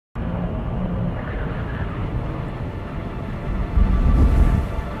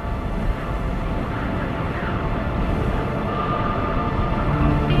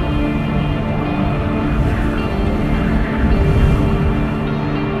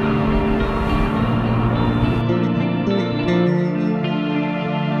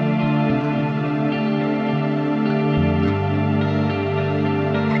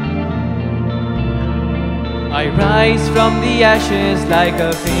rise from the ashes like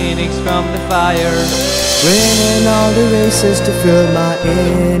a phoenix from the fire. Winning all the races to fill my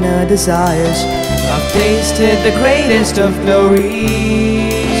inner desires. I've tasted the greatest of glory,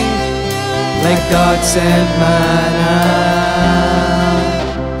 like God sent manna.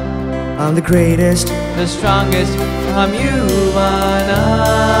 I'm the greatest, the strongest, I'm Yuvana.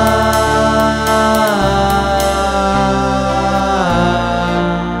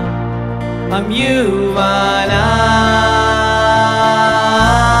 I'm Yuvana.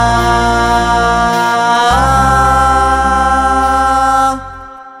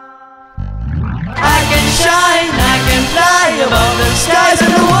 I can shine, I can fly above the skies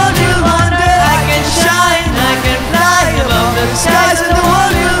and the world will wonder. I can shine, I can fly above the skies and the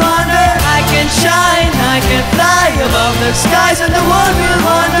world will wonder. I can shine, I can fly above the skies and the world will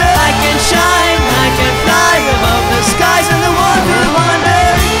wonder. I can shine, I can fly above the skies and the world will wonder.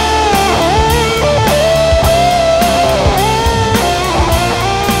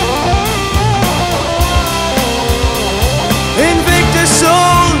 Invictus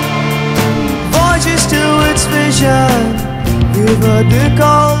soul, voyages to its vision. You've heard the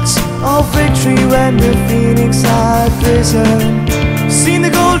calls of victory when the phoenix had risen. Seen the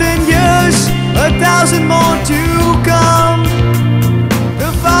golden years, 1,000 more to come.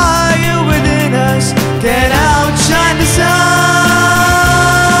 The fire within us can outshine the sun.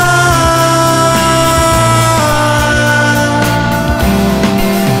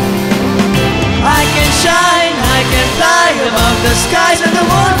 I can shine, I can fly above the skies and the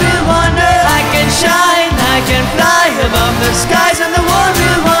world